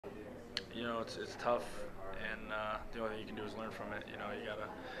it's tough, and the only thing you can do is learn from it.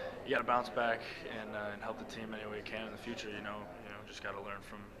 You gotta bounce back and help the team any way you can in the future. Just gotta learn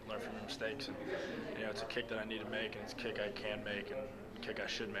from your mistakes. And it's a kick that I need to make, and it's a kick I can make, and a kick I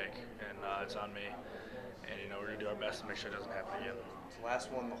should make, and it's on me. And we're gonna do our best to make sure it doesn't happen again. The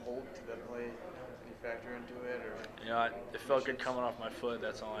last one, the hold to that play, did you factor into it, or? It felt good coming off my foot.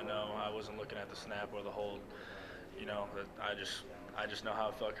 That's all I know. I wasn't looking at the snap or the hold. I just know how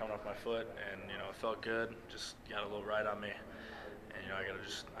it felt coming off my foot, and it felt good. Just got a little right on me, and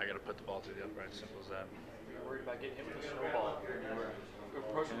I gotta put the ball through the upright. Simple as that. Were you worried about getting hit with a snowball when you were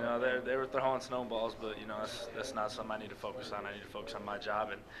approaching? They were throwing snowballs, but that's not something I need to focus on. I need to focus on my job,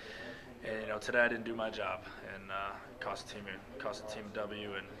 and today I didn't do my job, and cost the team a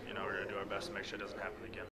W, and we're gonna do our best to make sure it doesn't happen again.